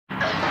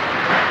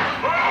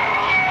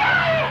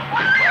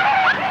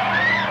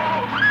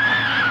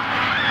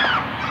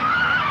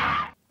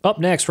Up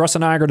next, Russ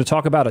and I are going to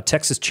talk about a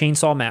Texas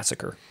Chainsaw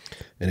Massacre.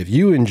 And if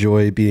you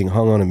enjoy being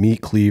hung on a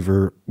meat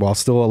cleaver while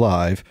still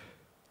alive,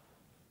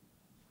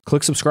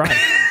 click subscribe.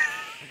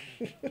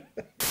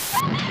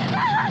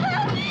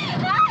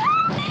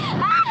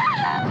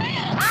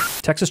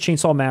 Texas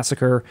Chainsaw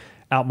Massacre,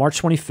 out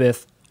March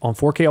 25th on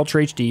 4K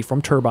Ultra HD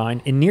from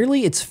Turbine, in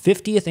nearly its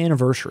 50th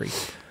anniversary.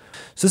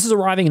 So this is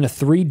arriving in a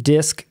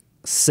 3-disc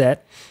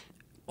set,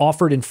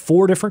 offered in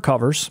 4 different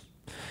covers.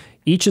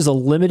 Each is a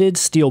limited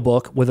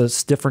steelbook with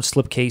a different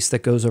slipcase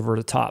that goes over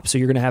the top. So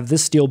you're going to have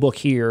this steelbook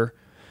here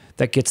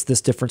that gets this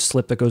different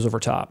slip that goes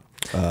over top.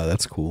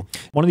 That's cool.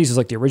 One of these is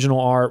like the original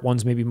art.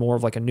 One's maybe more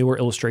of like a newer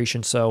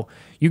illustration. So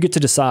you get to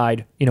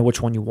decide,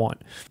 which one you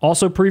want.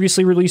 Also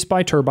previously released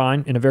by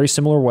Turbine in a very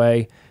similar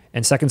way.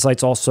 And Second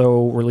Sight's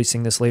also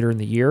releasing this later in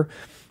the year.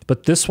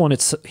 But this one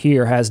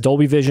has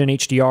Dolby Vision,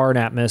 HDR, and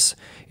Atmos.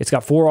 It's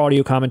got 4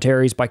 audio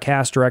commentaries by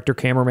cast, director,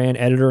 cameraman,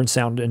 editor, and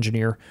sound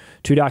engineer.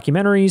 2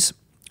 documentaries,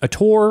 a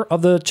tour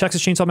of the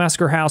Texas Chainsaw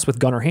Massacre house with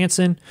Gunnar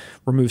Hansen,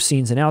 removed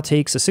scenes and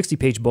outtakes, a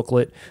 60-page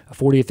booklet, a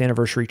 40th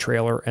anniversary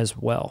trailer as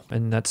well.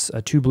 And that's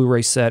a 2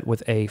 Blu-ray set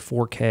with a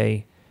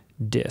 4K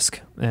disc.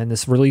 And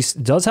this release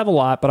does have a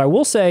lot, but I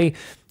will say,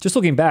 just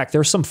looking back,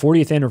 there's some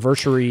 40th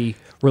anniversary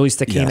release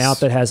that came out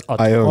that has a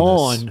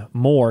ton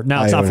more.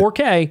 Now, it's not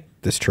 4K.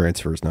 This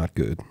transfer is not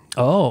good.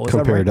 Oh,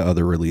 compared to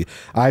other release.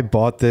 I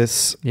bought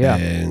this,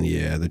 and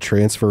the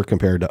transfer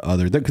compared to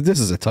other, because this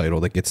is a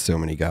title that gets so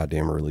many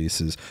goddamn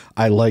releases.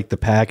 I like the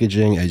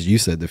packaging. As you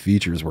said, the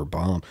features were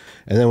bomb.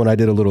 And then when I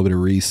did a little bit of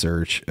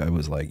research, I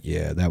was like,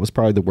 yeah, that was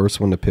probably the worst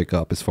one to pick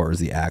up as far as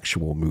the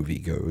actual movie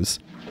goes.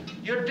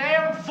 You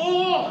damn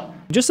fool!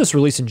 Just this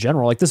release in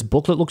general, like this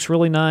booklet looks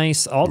really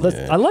nice. I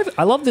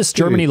love this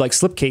Germany like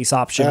slipcase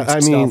option. I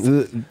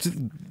mean,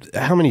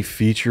 how many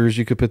features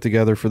you could put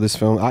together for this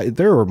film?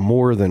 There are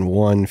more than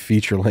one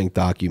feature-length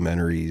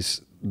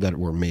documentaries that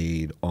were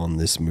made on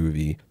this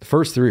movie. The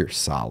first 3 are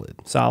solid.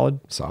 Solid.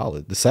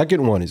 The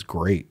second one is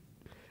great.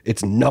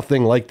 It's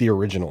nothing like the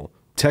original.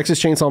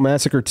 Texas Chainsaw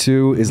Massacre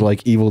 2 is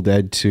like Evil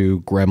Dead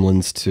 2,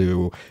 Gremlins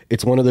 2.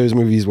 It's one of those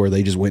movies where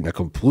they just went in a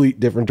complete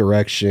different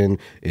direction.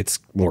 It's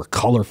more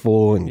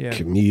colorful and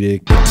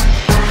comedic.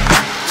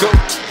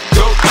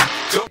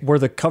 Where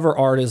the cover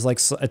art is like,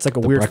 it's like a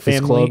weird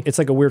family. Club. It's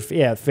like a weird,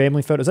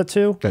 family photo. Is that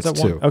 2? That's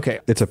 2. One? Okay.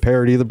 It's a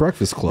parody of the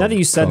Breakfast Club. Now that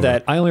you said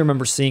that, I only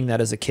remember seeing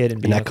that as a kid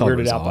and being like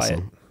weirded out by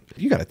it.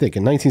 You got to think,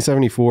 in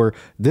 1974,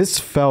 this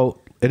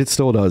felt, and it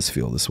still does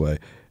feel this way.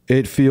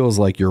 It feels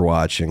like you're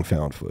watching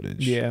found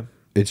footage. Yeah.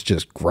 It's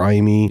just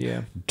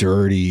grimy,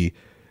 dirty.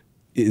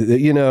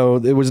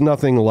 There was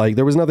nothing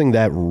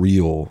that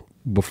real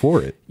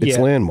before it. It's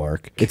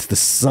Landmark. It's the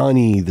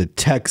sunny, the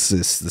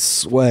Texas, the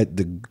sweat,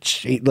 the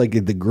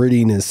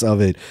grittiness of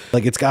it.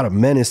 Like, it's got a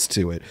menace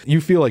to it. You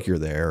feel like you're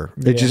there.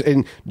 It just,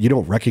 and you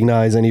don't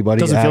recognize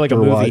anybody. Doesn't feel like a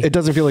movie. It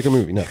doesn't feel like a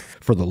movie. No,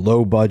 for the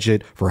low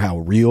budget, for how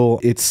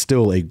real, it's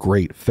still a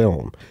great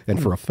film.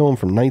 And for a film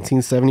from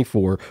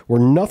 1974,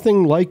 where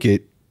nothing like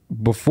it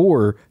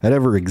before had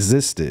ever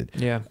existed.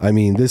 Yeah. I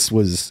mean, it's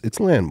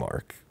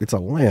Landmark. It's a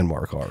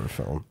Landmark horror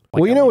film.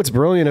 Well, you know what's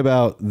brilliant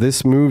about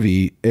this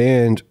movie,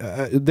 and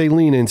they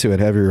lean into it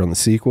heavier on the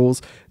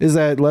sequels, is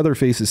that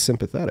Leatherface is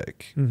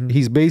sympathetic.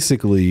 He's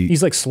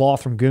like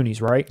Sloth from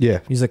Goonies, right? Yeah.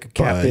 He's like a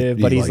captive,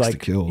 but he's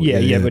like,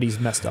 but he's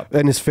messed up.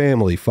 And his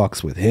family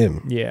fucks with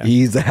him. Yeah.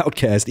 He's the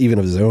outcast even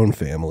of his own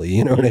family,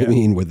 you know what I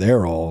mean? Where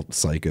they're all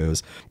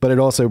psychos. But it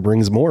also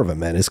brings more of a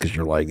menace because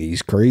you're like,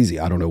 he's crazy.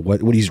 I don't know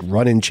what he's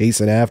running,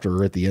 chasing after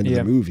her at the end of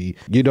the movie.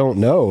 You don't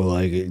know.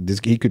 Like,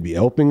 he could be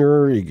helping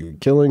her, he could be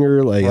killing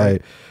her.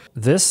 Like,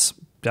 This,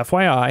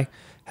 FYI,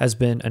 has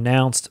been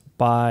announced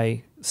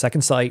by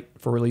Second Sight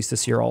for release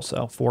this year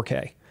also,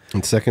 4K.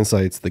 And Second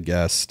Sight's The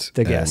Guest.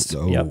 The Guest,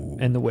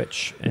 and The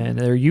Witch. And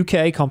they're a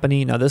UK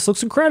company. Now, this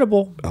looks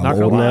incredible. Not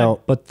gonna lie,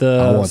 but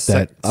I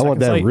want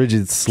that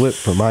rigid slip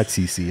for my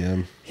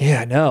TCM.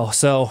 Yeah, I know.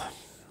 So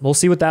we'll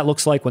see what that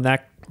looks like when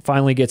that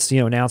finally gets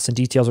announced and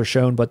details are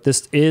shown. But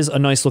this is a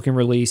nice looking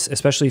release,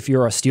 especially if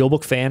you're a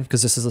Steelbook fan,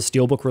 because this is a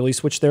Steelbook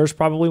release, which theirs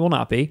probably will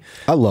not be.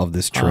 I love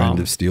this trend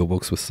of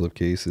Steelbooks with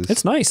slipcases.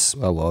 It's nice.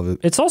 I love it.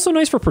 It's also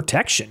nice for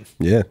protection.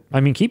 Yeah. I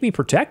mean, keep me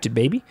protected,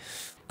 baby.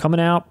 Coming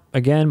out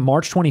again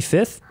March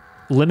 25th,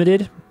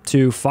 limited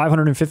to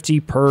 550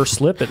 per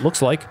slip, it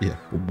looks like. Yeah.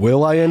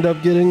 Will I end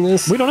up getting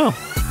this? We don't know.